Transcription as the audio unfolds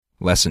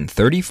Lesson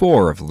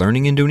 34 of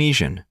Learning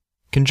Indonesian,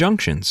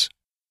 Conjunctions.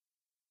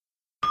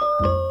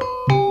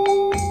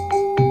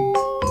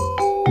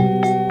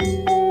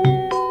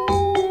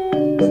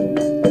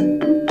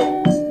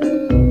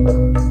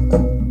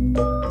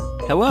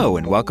 Hello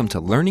and welcome to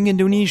Learning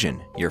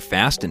Indonesian, your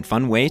fast and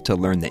fun way to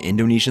learn the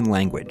Indonesian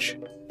language.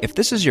 If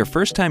this is your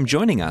first time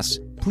joining us,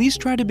 please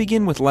try to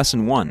begin with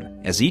Lesson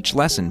 1, as each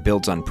lesson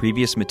builds on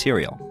previous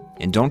material.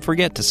 And don't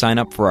forget to sign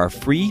up for our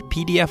free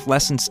PDF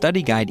lesson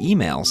study guide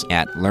emails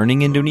at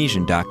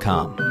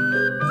learningindonesian.com.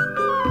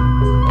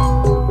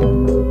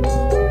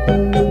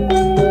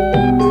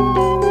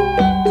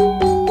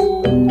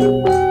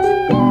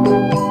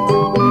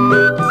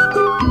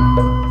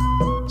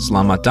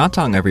 Selamat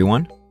datang,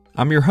 everyone.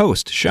 I'm your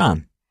host,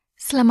 Sean.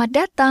 Selamat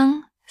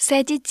datang,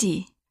 saya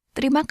Cici.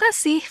 Terima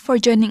kasih for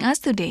joining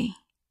us today.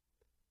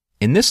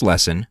 In this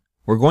lesson,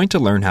 we're going to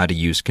learn how to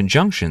use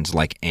conjunctions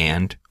like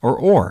and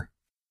or.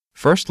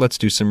 First, let's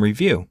do some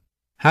review.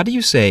 How do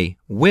you say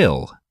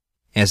will,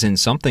 as in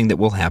something that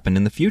will happen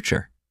in the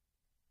future?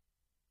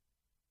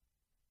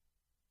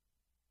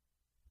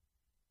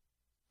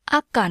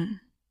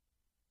 Akan.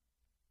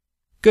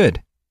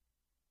 Good.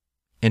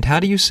 And how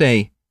do you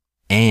say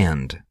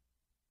and?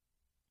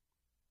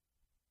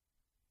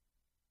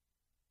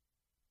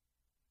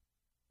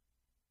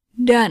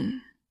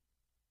 Dan.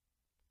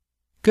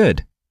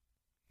 Good.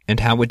 And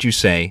how would you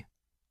say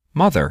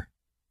mother?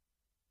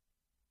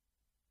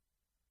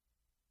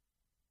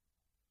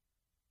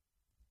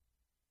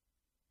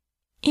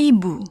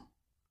 Ibu.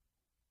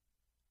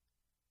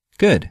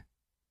 Good.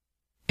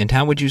 And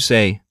how would you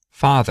say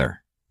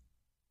father?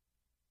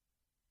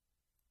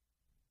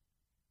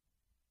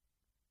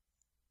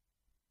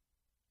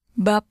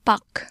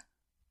 Bapak.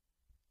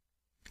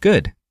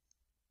 Good.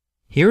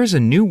 Here is a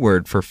new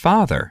word for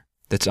father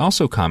that's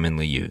also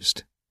commonly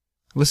used.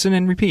 Listen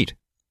and repeat.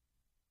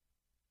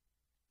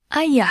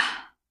 Ayah.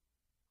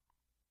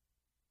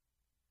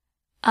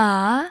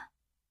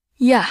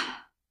 Ayah.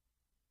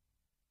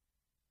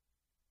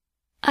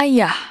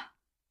 Ayah.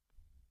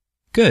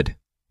 Good.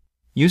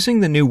 Using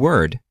the new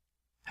word,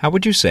 how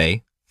would you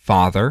say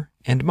father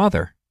and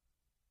mother?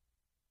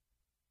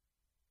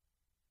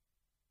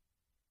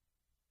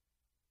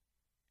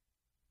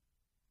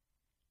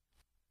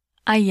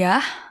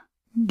 Ayah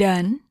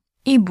dan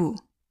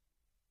ibu.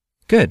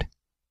 Good.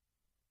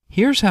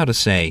 Here's how to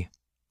say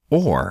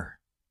or.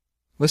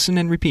 Listen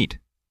and repeat.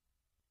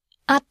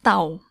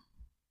 Atau.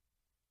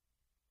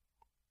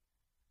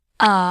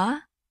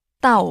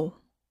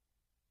 Atau.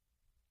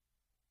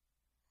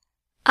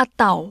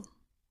 Atau.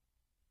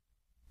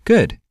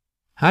 Good.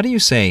 How do you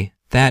say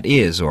that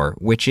is or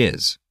which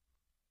is?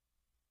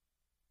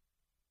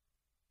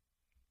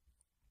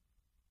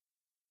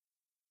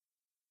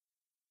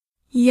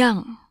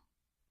 Yang.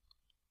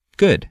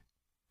 Good.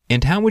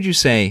 And how would you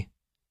say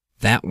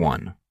that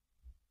one?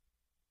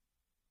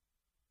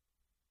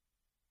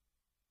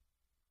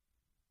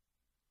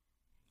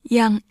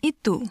 Yang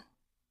itu.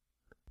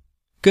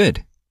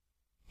 Good.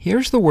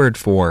 Here's the word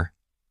for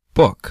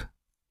book.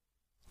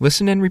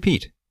 Listen and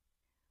repeat.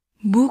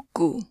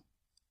 Buku.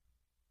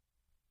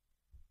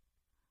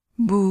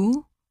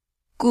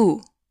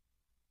 Buku.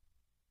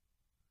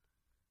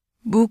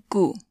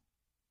 Buku.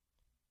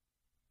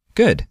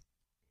 Good.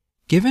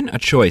 Given a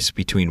choice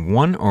between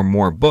one or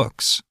more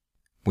books,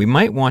 we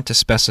might want to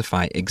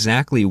specify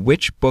exactly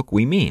which book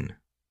we mean.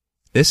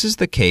 This is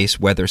the case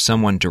whether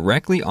someone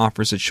directly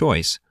offers a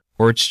choice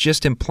or it's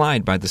just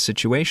implied by the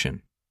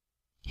situation.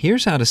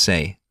 Here's how to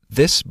say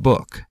this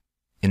book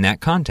in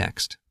that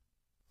context.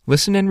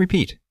 Listen and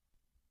repeat.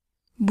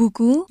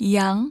 Buku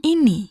yang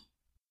ini.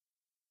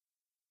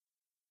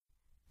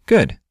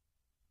 Good.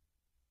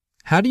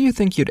 How do you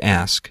think you'd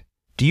ask,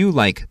 do you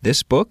like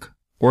this book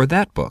or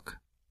that book?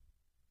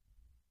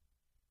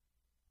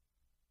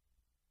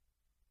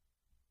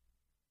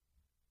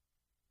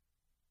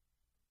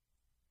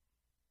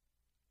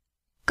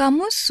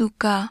 Kamu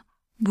suka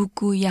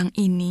buku yang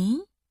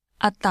ini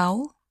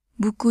atau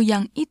buku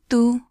yang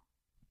itu?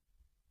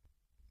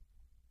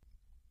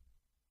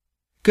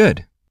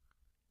 Good.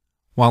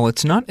 While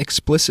it's not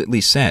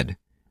explicitly said,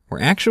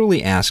 we're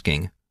actually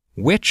asking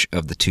which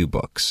of the two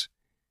books.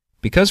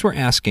 Because we're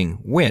asking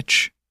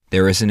which,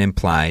 there is an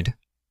implied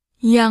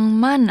Yang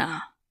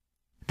mana?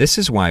 This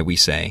is why we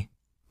say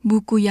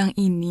Buku yang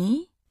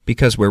ini?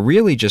 Because we're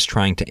really just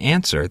trying to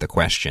answer the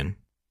question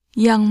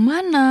Yang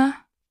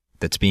mana?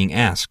 That's being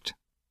asked.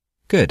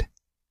 Good.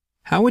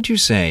 How would you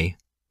say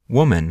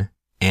woman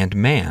and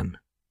man?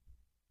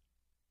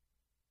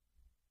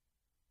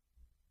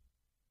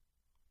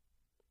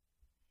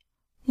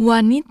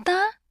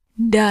 Wanita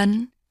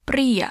dan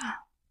pria.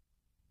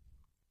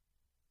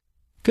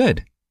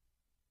 Good.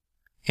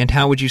 And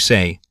how would you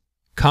say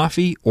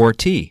coffee or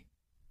tea?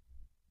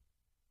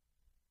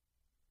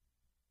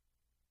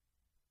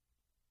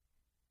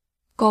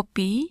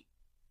 Kopi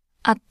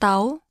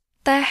atau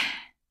teh.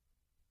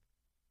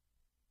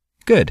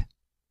 Good.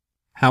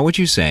 How would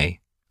you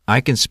say I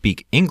can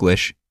speak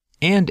English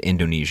and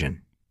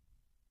Indonesian?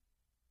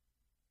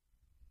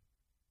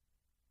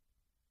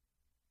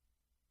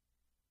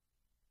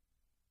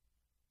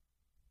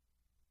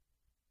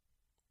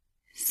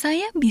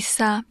 Saya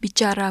bisa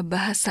bicara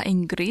bahasa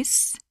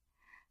Inggris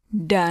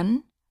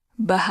dan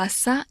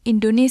bahasa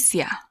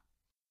Indonesia.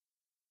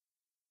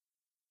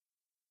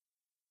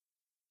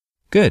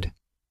 Good.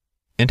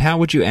 And how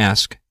would you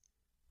ask,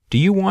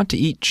 do you want to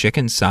eat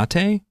chicken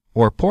satay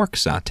or pork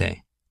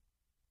satay?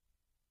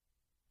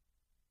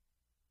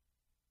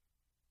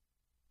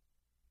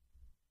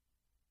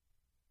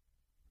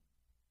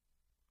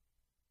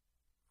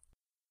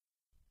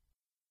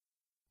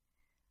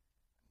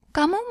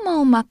 Kamu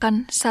mau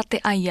makan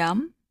sate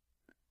ayam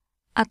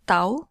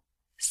atau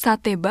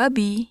sate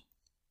babi?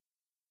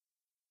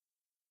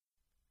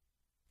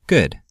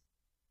 Good.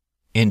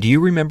 And do you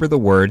remember the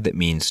word that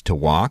means to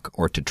walk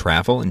or to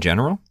travel in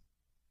general?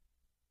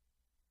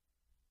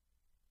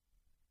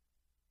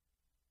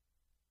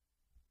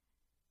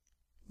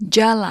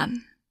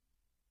 Jalan.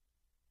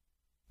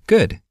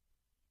 Good.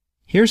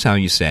 Here's how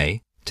you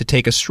say to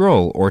take a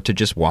stroll or to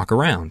just walk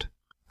around.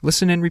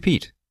 Listen and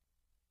repeat.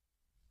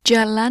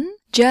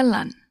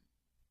 Jalan-jalan.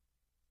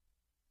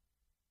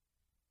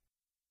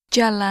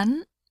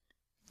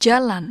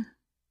 Jalan-jalan.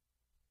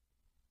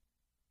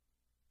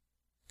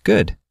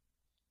 Good.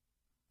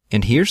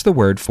 And here's the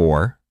word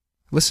for,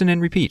 listen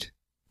and repeat,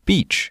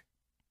 beach.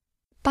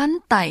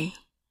 Pantai.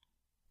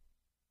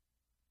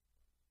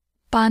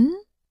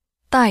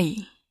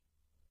 Pantai.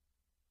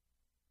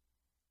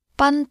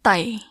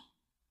 Pantai.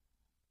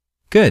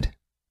 Good.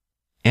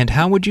 And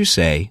how would you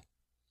say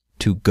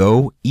to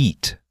go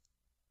eat?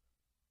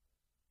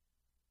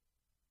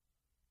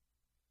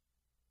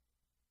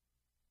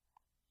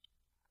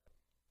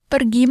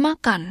 Pergi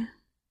makan.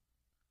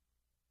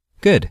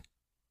 Good.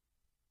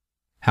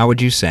 How would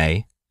you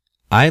say,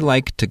 I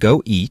like to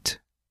go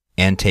eat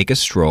and take a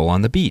stroll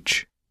on the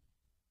beach?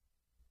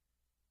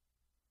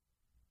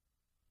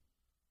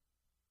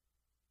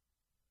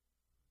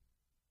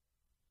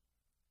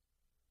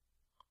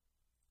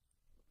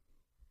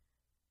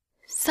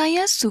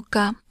 Saya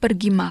suka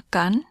pergi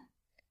makan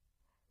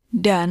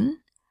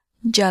dan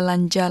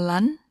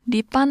jalan-jalan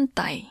di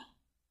pantai.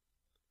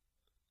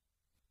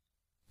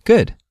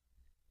 Good.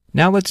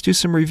 Now let's do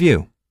some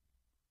review.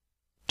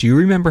 Do you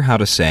remember how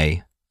to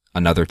say,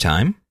 another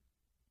time?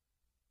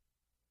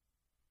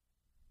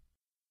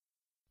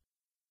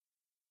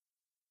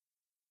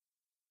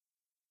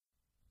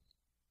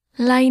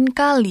 Lain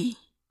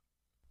kali.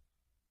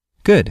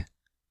 Good.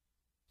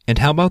 And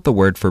how about the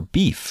word for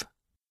beef?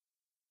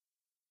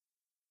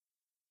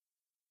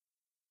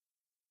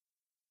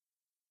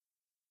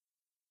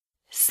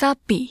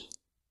 Sapi.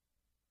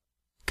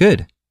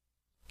 Good.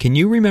 Can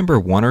you remember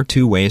one or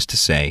two ways to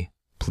say,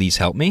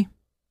 please help me?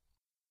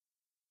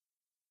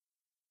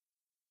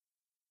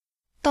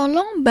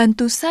 Tolong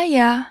bantu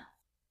saya.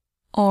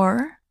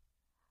 Or,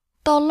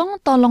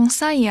 tolong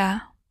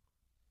saya.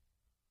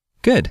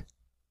 Good.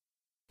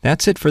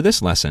 That's it for this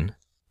lesson.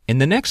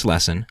 In the next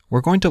lesson, we're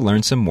going to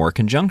learn some more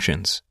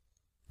conjunctions.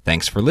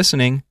 Thanks for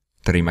listening.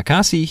 Terima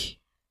kasih.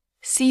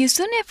 See you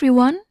soon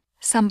everyone.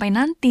 Sampai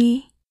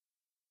nanti.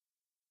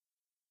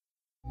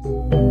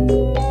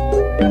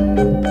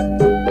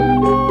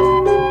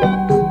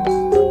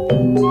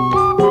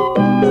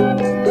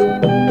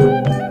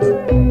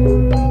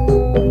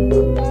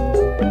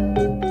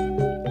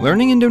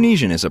 Learning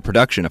Indonesian is a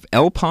production of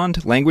El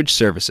Pond Language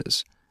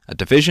Services, a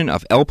division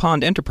of El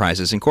Pond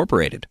Enterprises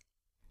Incorporated.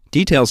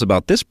 Details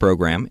about this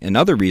program and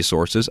other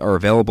resources are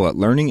available at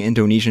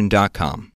learningindonesian.com.